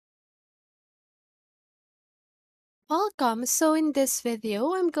Welcome! So in this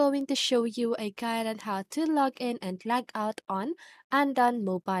video, I'm going to show you a guide on how to log in and log out on Undawn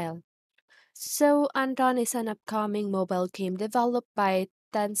Mobile. So Undawn is an upcoming mobile game developed by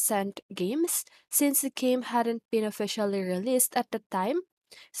Tencent Games. Since the game hadn't been officially released at the time,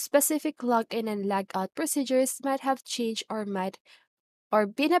 specific login and logout procedures might have changed or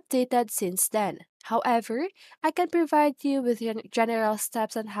been updated since then. However, I can provide you with general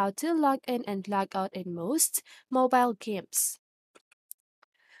steps on how to log in and log out in most mobile games.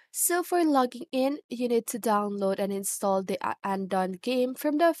 So for logging in, you need to download and install the Andon game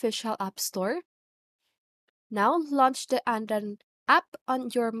from the official App Store. Now launch the Andon app on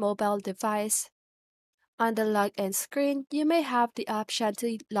your mobile device. On the login screen, you may have the option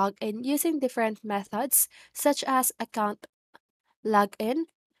to log in using different methods such as account login,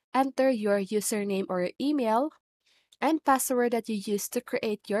 enter your username or email, and password that you use to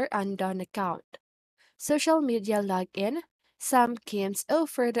create your Andon account. Social media login. Some games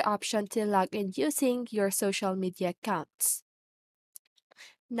offer the option to log in using your social media accounts.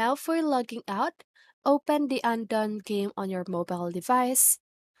 Now for logging out, open the Undone game on your mobile device.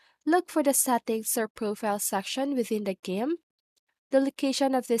 Look for the settings or profile section within the game. The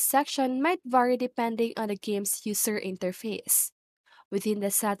location of this section might vary depending on the game's user interface. Within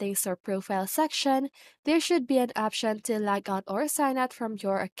the settings or profile section, there should be an option to log out or sign out from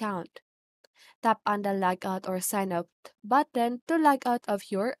your account. Tap on the log out or sign up button to log out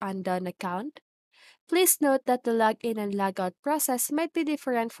of your Undone account. Please note that the login and logout process might be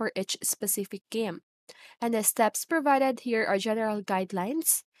different for each specific game, and the steps provided here are general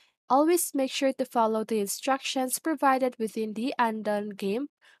guidelines. Always make sure to follow the instructions provided within the Undone game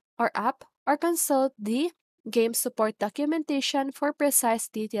or app, or consult the game support documentation for precise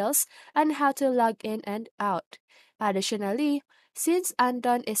details on how to log in and out. Additionally, since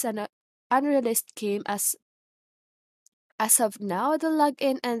Undone is an unreleased game as of now, the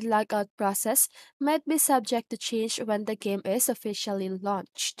login and logout process might be subject to change when the game is officially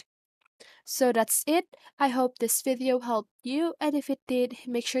launched. So that's it. I hope this video helped you, and if it did,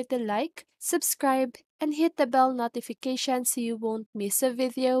 make sure to like, subscribe, and hit the bell notification so you won't miss a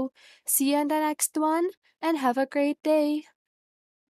video. See you in the next one, and have a great day!